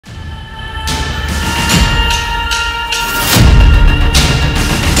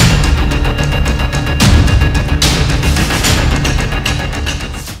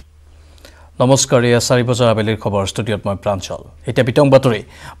নমস্কাৰ এয়া 4 বজাৰ আবেলিৰ খবৰ ষ্টুডিঅত মই প্ৰাঞ্চল এটা বিতং বাতৰি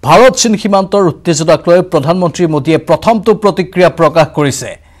ভাৰত চীন সীমান্তৰ উত্তেজনাক লৈ প্ৰধানমন্ত্ৰী মোদীয়ে প্ৰথমটো প্ৰতিক্ৰিয়া প্ৰকাশ কৰিছে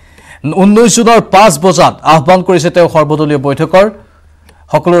 19 জুনৰ 5 বজাত আহ্বান কৰিছে তেওঁ সৰ্বদলীয় বৈঠকৰ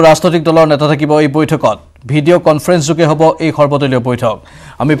সকলো ৰাজনৈতিক দলৰ নেতা থাকিব এই বৈঠকত ভিডিও কনফাৰেন্স যোগে হ'ব এই সৰ্বদলীয় বৈঠক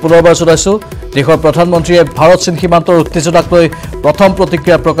আমি পুনৰবাৰ জনাইছো দেশৰ প্ৰধানমন্ত্ৰীয়ে ভাৰত চীন সীমান্তৰ উত্তেজনাক লৈ প্ৰথম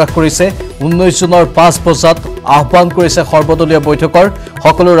প্ৰতিক্ৰিয়া প্ৰকাশ কৰিছে 19 জুনৰ 5 বজাত আহ্বান কৰিছে সৰ্বদলীয় বৈঠকৰ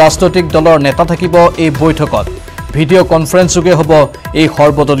সকলো ৰাজনৈতিক দলৰ নেতা থাকিব এই বৈঠকত ভিডিও কনফাৰেন্স যোগে হ'ব এই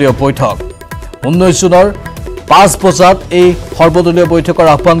সৰ্বদলীয় বৈঠক 19 জুনৰ 5 বজাত এই সৰ্বদলীয় বৈঠকৰ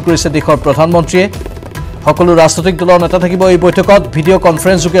আহ্বান কৰিছে দেশৰ প্ৰধানমন্ত্ৰীয়ে সকলো ৰাজনৈতিক দলৰ নেতা থাকিব এই বৈঠকত ভিডিও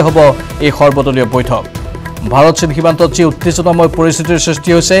কনফাৰেন্স যোগে হ'ব এই সৰ্বদলীয় বৈঠক ভাৰত চীন সীমান্তত যি উত্তেজনাময় পৰিস্থিতিৰ সৃষ্টি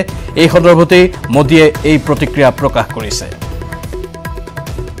হৈছে এই সন্দৰ্ভতে মোদীয়ে এই প্ৰতিক্ৰিয়া প্ৰকাশ কৰিছে